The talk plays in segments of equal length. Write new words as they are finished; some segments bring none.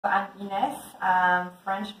I'm Ines. I'm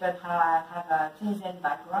French, but I have a Tunisian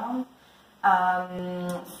background.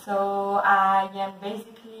 So I am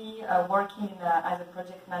basically working as a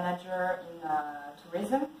project manager in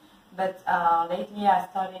tourism, but lately I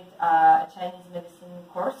started a Chinese medicine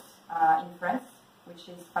course in France, which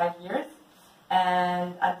is 5 years.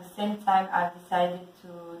 And at the same time, I've decided to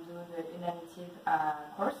do the Unani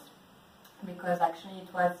course, because actually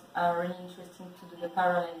it was really interesting to do the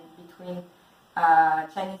parallel between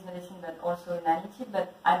Chinese medicine but also Unani.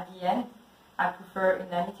 But at the end, I prefer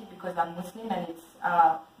Unani because I'm Muslim and it's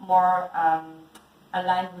more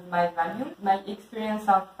aligned with my value. My experience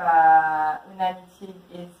of Unani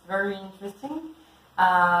is very interesting.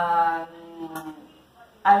 I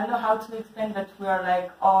don't know how to explain, but we are like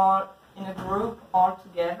all in a group, all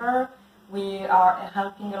together. We are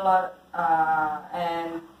helping a lot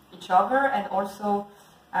and each other, and also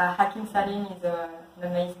Hakim Salim is an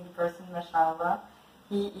amazing person, mashallah.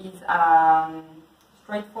 He is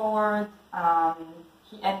straightforward,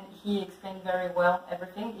 he explained very well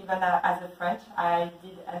everything. Even as a French, I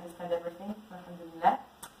did understand everything, alhamdulillah.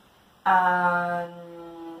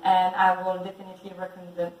 And I will definitely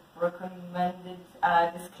recommend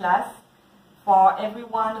this class for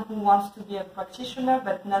everyone who wants to be a practitioner,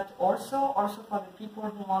 but not also for the people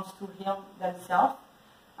who wants to heal themselves.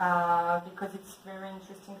 Because it's very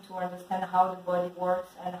interesting to understand how the body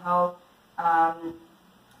works and how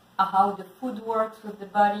the food works with the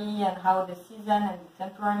body and how the season and the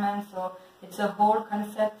temperament. So it's a whole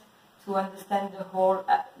concept to understand the whole,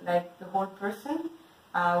 the whole person,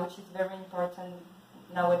 which is very important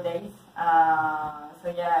nowadays. So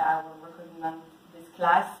yeah, I will recommend this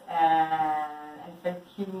class, and thank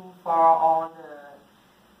you for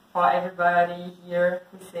everybody here,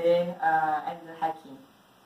 Hussein and Hakim.